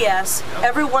crock of BS.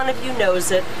 Every one of you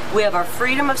knows it. We have our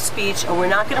freedom of speech, and we're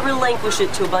not going to relinquish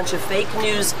it to a bunch of fake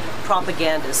news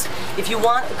propagandists. If you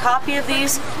want a copy of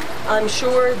these, I'm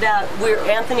sure that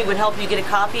Anthony would help you get a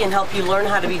copy and help you learn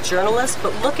how to be journalists,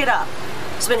 but look it up.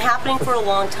 It's been happening for a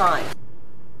long time.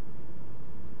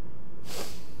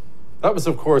 That was,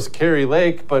 of course, Kari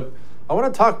Lake, but I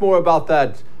want to talk more about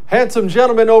that handsome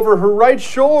gentleman over her right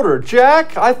shoulder.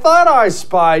 Jack, I thought I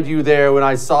spied you there when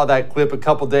I saw that clip a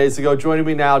couple days ago. Joining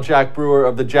me now, Jack Brewer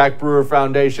of the Jack Brewer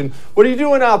Foundation. What are you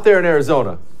doing out there in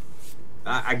Arizona?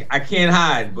 I can't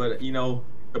hide, but,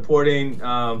 supporting,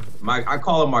 I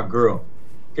call her my girl,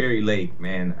 Kari Lake,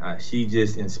 man. She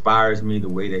just inspires me, the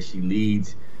way that she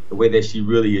leads, the way that she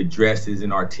really addresses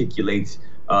and articulates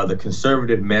the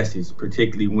conservative message,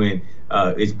 particularly when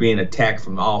it's being attacked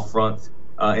from all fronts,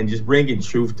 and just bringing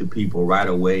truth to people right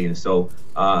away. And so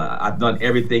I've done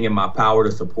everything in my power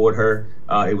to support her.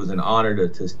 It was an honor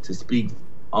to speak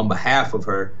on behalf of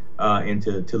her and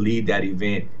to lead that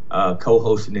event,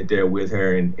 co-hosting it there with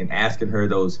her and asking her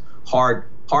those hard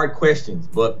questions,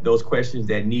 but those questions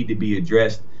that need to be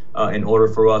addressed in order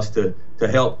for us to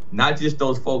help not just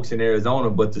those folks in Arizona,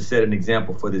 but to set an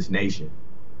example for this nation.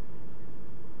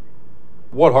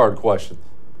 What hard questions?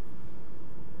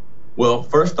 Well,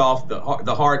 first off, the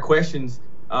hard questions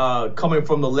coming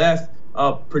from the left,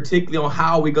 particularly on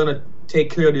how we're going to take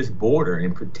care of this border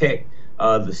and protect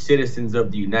the citizens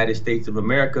of the United States of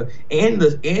America and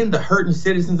the hurting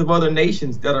citizens of other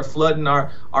nations that are flooding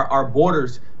our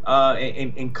borders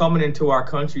and coming into our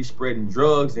country, spreading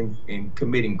drugs and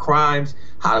committing crimes.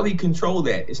 How do we control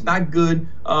that? It's not good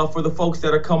for the folks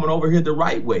that are coming over here the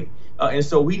right way. And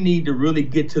so we need to really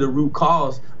get to the root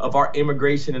cause of our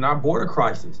immigration and our border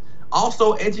crisis.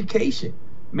 Also, education.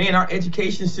 Man, our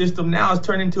education system now is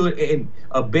turned into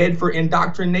a bed for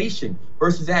indoctrination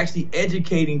versus actually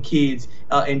educating kids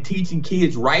and teaching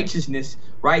kids righteousness,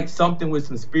 right? Something with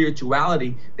some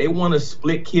spirituality. They want to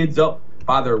split kids up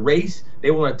by their race.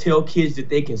 They want to tell kids that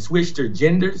they can switch their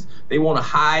genders. They want to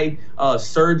hide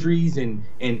surgeries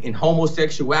and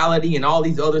homosexuality and all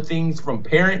these other things from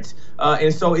parents.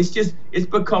 And so it's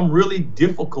become really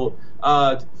difficult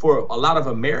for a lot of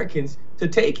Americans to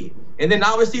take it. And then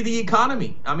obviously the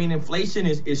economy. I mean, inflation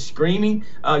is screaming.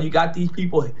 You got these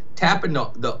people tapping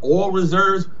the oil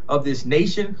reserves of this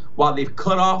nation while they've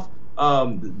cut off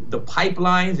the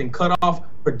pipelines and cut off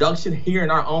production here in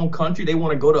our own country. They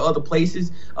want to go to other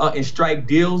places and strike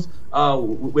deals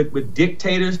with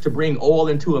dictators to bring oil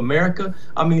into America.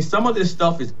 I mean, some of this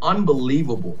stuff is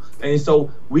unbelievable. And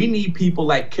so we need people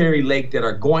like Kari Lake that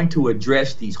are going to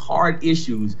address these hard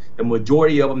issues, the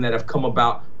majority of them that have come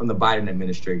about from the Biden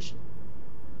administration.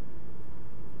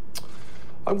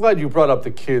 I'm glad you brought up the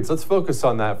kids. Let's focus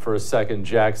on that for a second,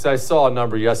 Jack. I saw a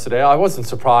number yesterday. I wasn't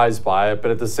surprised by it,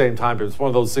 but at the same time, it was one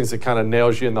of those things that kind of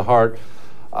nails you in the heart.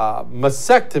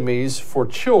 Mastectomies for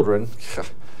children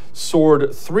soared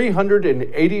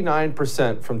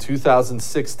 389% from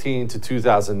 2016 to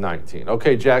 2019.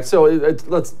 Okay, Jack, so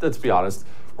let's be honest.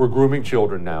 We're grooming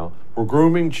children now. We're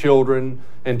grooming children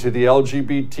into the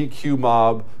LGBTQ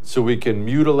mob so we can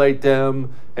mutilate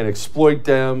them and exploit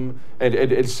them. And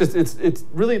it's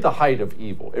really the height of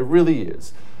evil. It really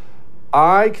is.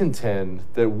 I contend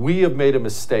that we have made a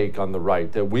mistake on the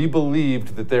right, that we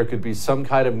believed that there could be some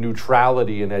kind of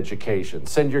neutrality in education.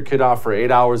 Send your kid off for 8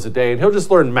 hours a day and he'll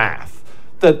just learn math.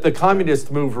 That the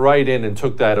communists moved right in and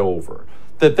took that over.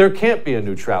 That there can't be a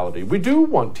neutrality. We do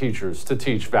want teachers to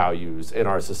teach values in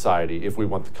our society if we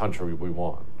want the country we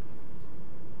want.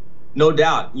 No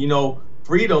doubt.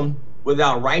 Freedom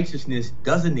without righteousness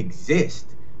doesn't exist.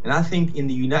 And I think in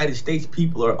the United States,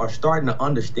 people are starting to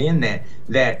understand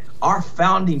that our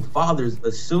founding fathers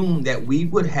assumed that we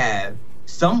would have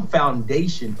some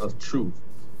foundation of truth,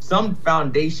 some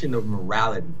foundation of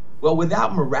morality. Well,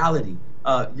 without morality,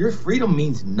 your freedom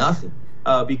means nothing.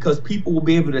 Because people will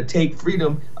be able to take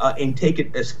freedom and take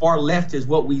it as far left as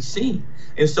what we've seen.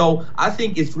 And so I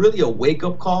think it's really a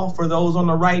wake-up call for those on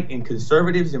the right and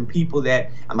conservatives and people that,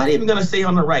 I'm not even going to say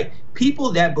on the right,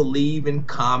 people that believe in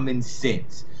common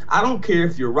sense. I don't care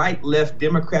if you're right, left,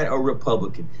 Democrat, or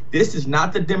Republican. This is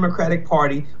not the Democratic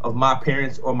Party of my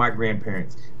parents or my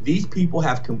grandparents. These people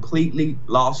have completely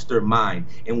lost their mind,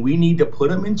 and we need to put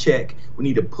them in check. We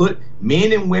need to put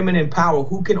men and women in power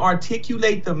who can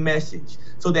articulate the message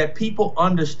language so that people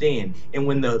understand. And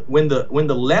when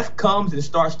the left comes and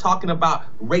starts talking about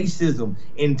racism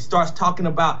and starts talking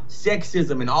about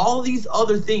sexism and all these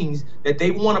other things that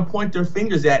they want to point their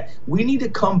fingers at, we need to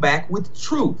come back with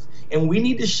truth. And we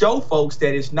need to show folks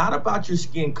that it's not about your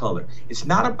skin color. It's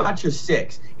not about your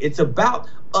sex. It's about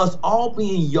us all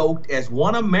being yoked as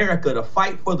one America to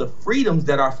fight for the freedoms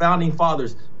that our founding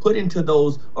fathers put into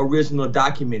those original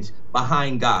documents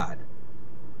behind God.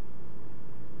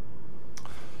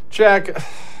 Jack,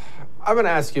 I'm going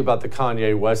to ask you about the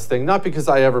Kanye West thing, not because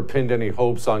I ever pinned any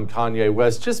hopes on Kanye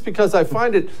West, just because I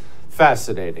find it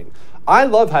fascinating. I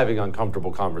love having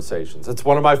uncomfortable conversations. It's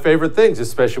one of my favorite things,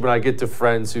 especially when I get to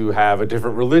friends who have a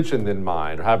different religion than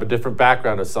mine or have a different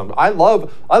background or something. I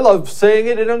love saying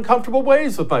it in uncomfortable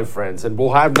ways with my friends, and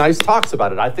we'll have nice talks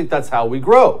about it. I think that's how we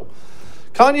grow.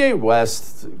 Kanye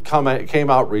West came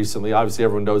out recently. Obviously,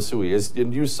 everyone knows who he is.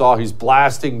 And you saw he's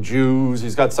blasting Jews.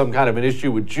 He's got some kind of an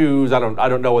issue with Jews. I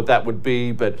don't know what that would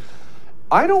be, but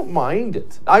I don't mind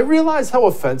it. I realize how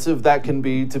offensive that can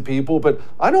be to people, but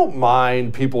I don't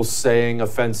mind people saying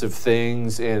offensive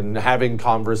things and having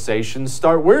conversations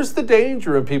start. Where's the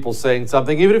danger of people saying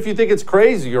something? Even if you think it's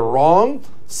crazy or wrong,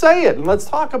 say it and let's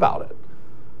talk about it.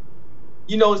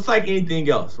 You know, it's like anything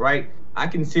else, right? I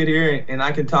can sit here and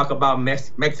I can talk about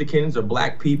Mexicans or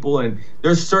black people, and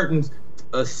there's certain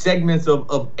segments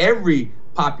of every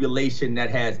population that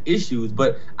has issues,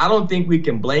 but I don't think we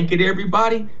can blanket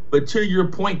everybody. But to your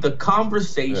point, the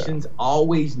conversations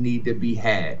always need to be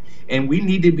had, and we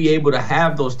need to be able to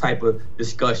have those type of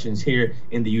discussions here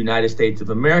in the United States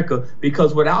of America,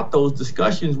 because without those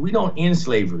discussions, we don't end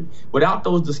slavery. Without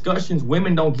those discussions,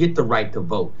 women don't get the right to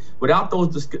vote. Without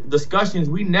those discussions,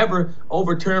 we never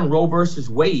overturn Roe versus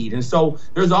Wade. And so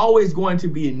there's always going to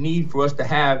be a need for us to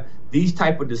have these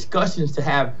type of discussions to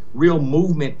have real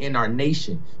movement in our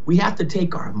nation. We have to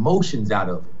take our emotions out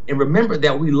of it and remember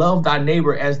that we love thy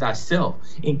neighbor as thyself,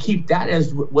 and keep that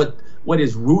as what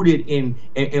is rooted in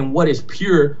what is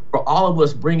pure for all of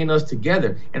us, bringing us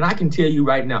together. And I can tell you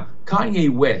right now, Kanye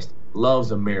West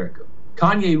loves America.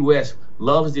 Kanye West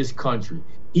loves this country.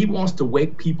 He wants to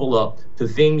wake people up to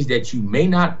things that you may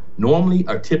not normally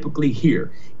or typically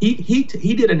hear. He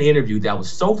did an interview that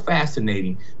was so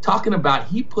fascinating, talking about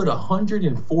he put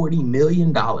 $140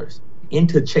 million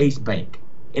into Chase Bank,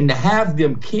 and to have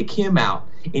them kick him out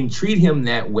and treat him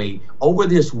that way over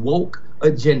this woke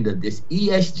agenda, this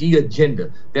ESG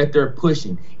agenda that they're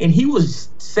pushing. And he was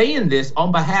saying this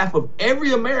on behalf of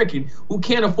every American who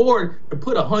can't afford to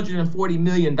put $140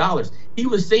 million. He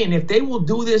was saying, if they will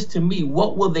do this to me,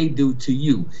 what will they do to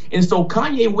you? And so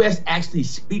Kanye West actually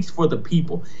speaks for the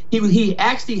people. He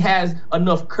actually has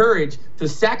enough courage to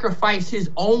sacrifice his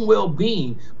own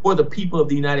well-being for the people of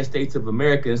the United States of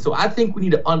America. And so I think we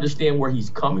need to understand where he's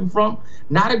coming from,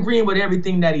 not agreeing with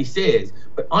everything that he says,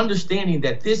 but understanding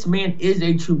that this man is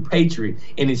a true patriot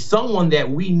and is someone that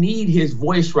we need his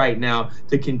voice right now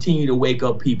to continue to wake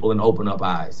up people and open up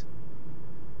eyes.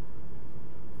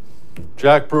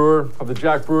 Jack Brewer of the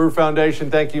Jack Brewer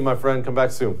Foundation, thank you, my friend. Come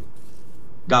back soon.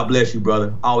 God bless you,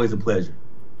 brother. Always a pleasure.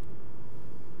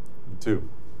 You too.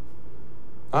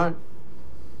 All right.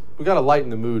 We got to lighten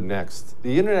the mood next.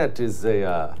 The internet is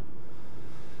a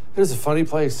funny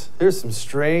place. There's some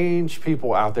strange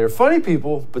people out there. Funny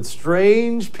people, but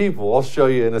strange people. I'll show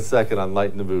you in a second on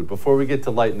Lighten the Mood. Before we get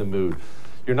to Lighten the Mood,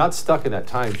 you're not stuck in that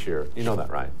timeshare. You know that,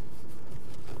 right?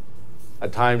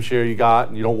 That timeshare you got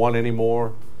and you don't want any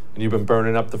more, and you've been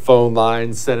burning up the phone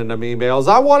lines, sending them emails.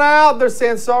 I want out. They're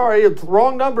saying, sorry,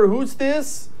 wrong number. Who's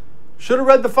this? Should have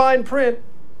read the fine print.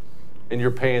 And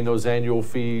you're paying those annual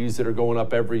fees that are going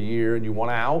up every year, and you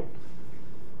want out.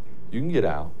 You can get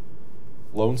out.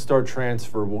 Lone Star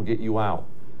Transfer will get you out.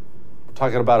 We're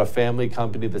talking about a family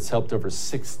company that's helped over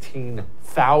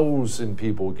 16,000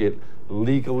 people get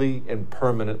legally and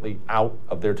permanently out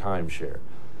of their timeshare.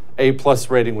 A+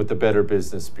 rating with the Better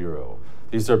Business Bureau.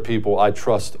 These are people I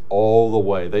trust all the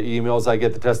way. The emails I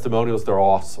get, the testimonials, they're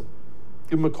awesome.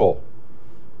 Give them a call.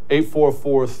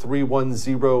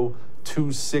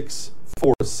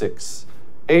 844-310-2646.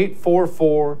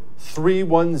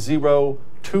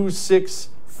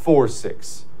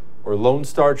 844-310-2646 or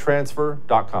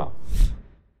LoneStarTransfer.com.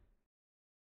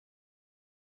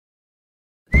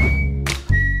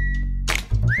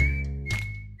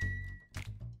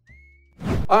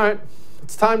 All right,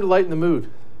 it's time to lighten the mood.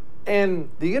 And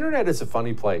the internet is a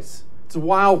funny place. It's a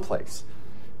wild place.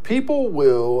 People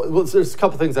will, there's a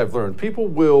couple things I've learned. People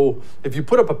will, if you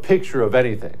put up a picture of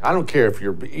anything, I don't care if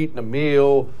you're eating a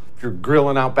meal, if you're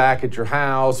grilling out back at your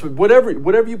house, whatever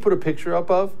you put a picture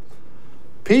up of,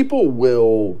 people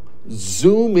will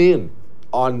zoom in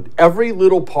on every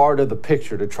little part of the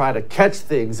picture to try to catch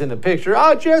things in the picture.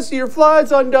 Oh, Jesse, your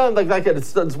flight's undone. Like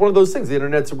it's one of those things. The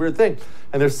internet's a weird thing.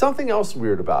 And there's something else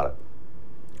weird about it.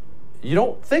 You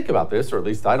don't think about this, or at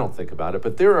least I don't think about it,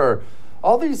 but there are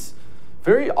all these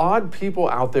very odd people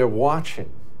out there watching.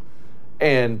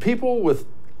 And people with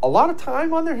a lot of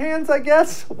time on their hands, I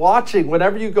guess, watching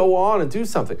whenever you go on and do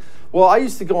something. Well, I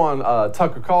used to go on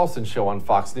Tucker Carlson's show on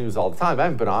Fox News all the time. I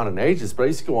haven't been on in ages, but I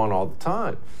used to go on all the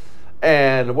time.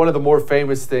 And one of the more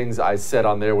famous things I said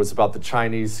on there was about the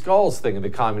Chinese skulls thing, and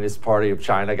the Communist Party of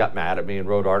China got mad at me and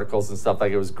wrote articles and stuff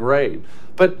like it was great.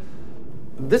 But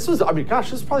this was,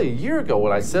 this was probably a year ago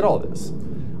when I said all this.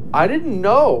 I didn't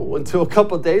know until a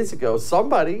couple of days ago,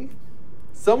 someone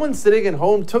sitting at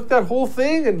home took that whole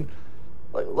thing and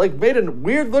like made a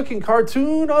weird looking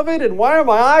cartoon of it. And why are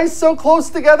my eyes so close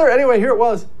together? Anyway, here it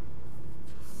was.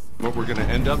 What we're going to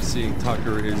end up seeing,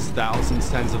 Tucker, is thousands,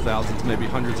 tens of thousands, maybe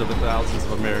hundreds of thousands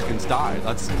of Americans die.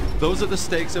 Those are the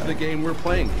stakes of the game we're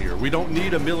playing here. We don't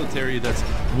need a military that's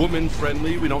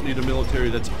woman-friendly. We don't need a military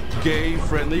that's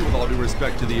gay-friendly, with all due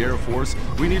respect to the Air Force.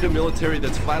 We need a military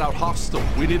that's flat-out hostile.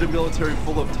 We need a military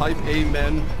full of Type A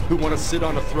men who want to sit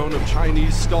on a throne of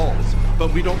Chinese skulls.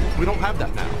 But we don't have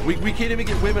that now. We can't even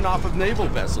get women off of naval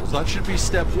vessels. That should be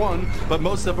step one, but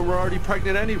most of them are already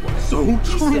pregnant anyway. So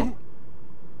true.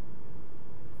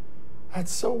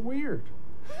 That's so weird.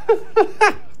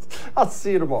 I'll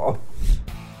see you tomorrow.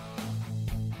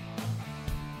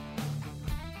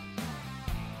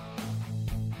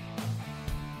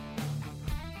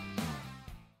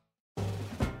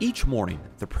 Each morning,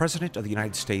 the President of the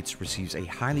United States receives a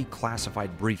highly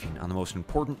classified briefing on the most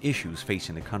important issues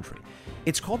facing the country.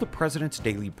 It's called the President's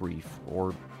Daily Brief,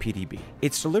 or PDB.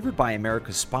 It's delivered by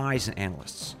America's spies and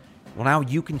analysts. Well, now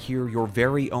you can hear your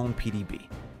very own PDB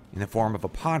in the form of a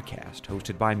podcast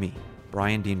hosted by me,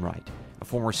 Brian Dean Wright, a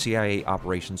former CIA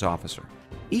operations officer.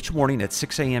 Each morning at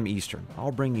 6 a.m. Eastern,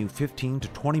 I'll bring you 15 to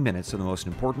 20 minutes of the most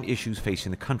important issues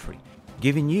facing the country,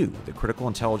 giving you the critical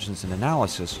intelligence and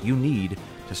analysis you need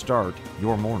to start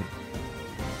your morning.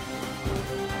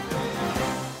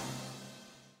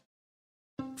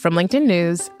 From LinkedIn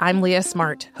News, I'm Leah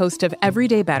Smart, host of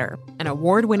Everyday Better, an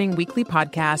award-winning weekly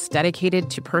podcast dedicated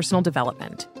to personal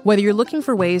development. Whether you're looking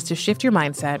for ways to shift your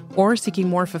mindset or seeking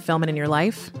more fulfillment in your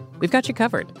life, we've got you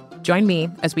covered. Join me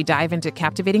as we dive into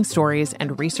captivating stories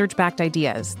and research-backed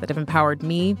ideas that have empowered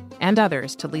me and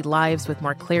others to lead lives with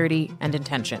more clarity and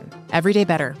intention. Everyday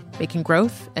Better, making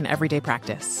growth an everyday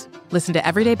practice. Listen to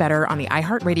Everyday Better on the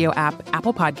iHeartRadio app,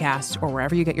 Apple Podcasts, or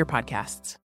wherever you get your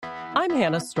podcasts. I'm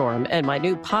Hannah Storm, and my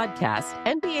new podcast,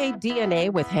 NBA DNA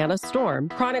with Hannah Storm,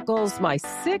 chronicles my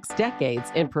 6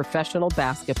 decades in professional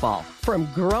basketball. From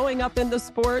growing up in the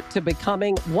sport to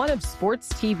becoming one of sports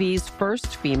TV's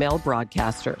first female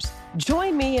broadcasters.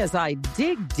 Join me as I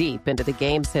dig deep into the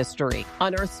game's history,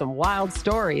 unearth some wild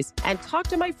stories, and talk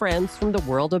to my friends from the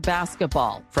world of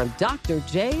basketball, from Dr.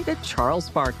 J to Charles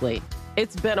Barkley.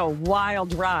 It's been a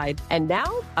wild ride, and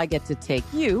now I get to take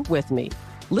you with me.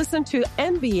 Listen to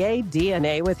NBA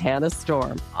DNA with Hannah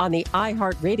Storm on the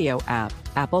iHeartRadio app,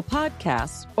 Apple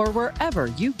Podcasts, or wherever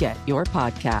you get your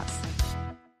podcasts.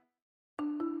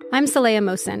 I'm Saleha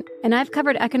Mohsen, and I've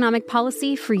covered economic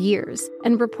policy for years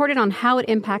and reported on how it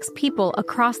impacts people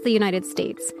across the United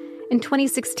States. In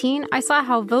 2016, I saw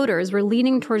how voters were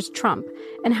leaning towards Trump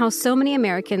and how so many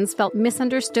Americans felt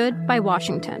misunderstood by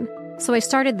Washington. So I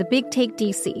started The Big Take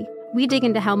DC. We dig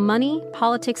into how money,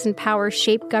 politics, and power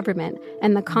shape government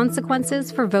and the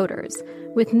consequences for voters.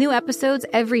 With new episodes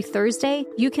every Thursday,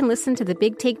 you can listen to The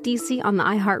Big Take DC on the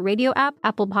iHeartRadio app,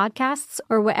 Apple Podcasts,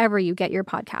 or wherever you get your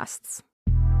podcasts.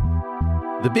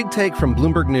 The Big Take from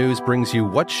Bloomberg News brings you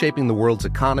what's shaping the world's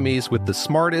economies with the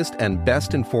smartest and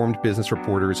best-informed business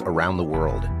reporters around the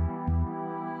world.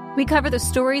 We cover the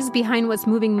stories behind what's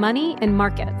moving money and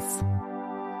markets,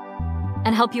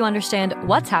 and help you understand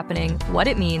what's happening, what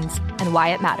it means, and why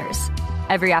it matters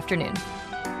every afternoon.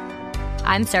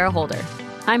 I'm Sarah Holder.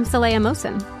 I'm Saleha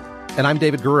Mohsen. And I'm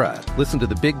David Gura. Listen to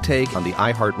The Big Take on the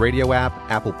iHeartRadio app,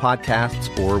 Apple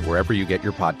Podcasts, or wherever you get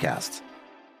your podcasts.